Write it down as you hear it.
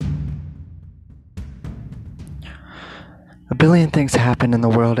A billion things happen in the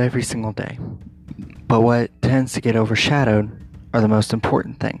world every single day, but what tends to get overshadowed are the most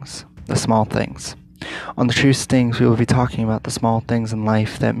important things, the small things. On the Truth Stings, we will be talking about the small things in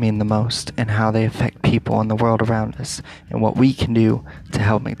life that mean the most and how they affect people and the world around us and what we can do to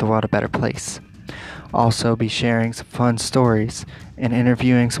help make the world a better place. Also be sharing some fun stories and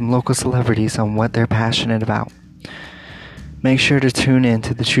interviewing some local celebrities on what they're passionate about. Make sure to tune in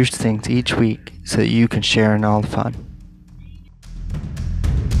to the Truth Stings each week so that you can share in all the fun.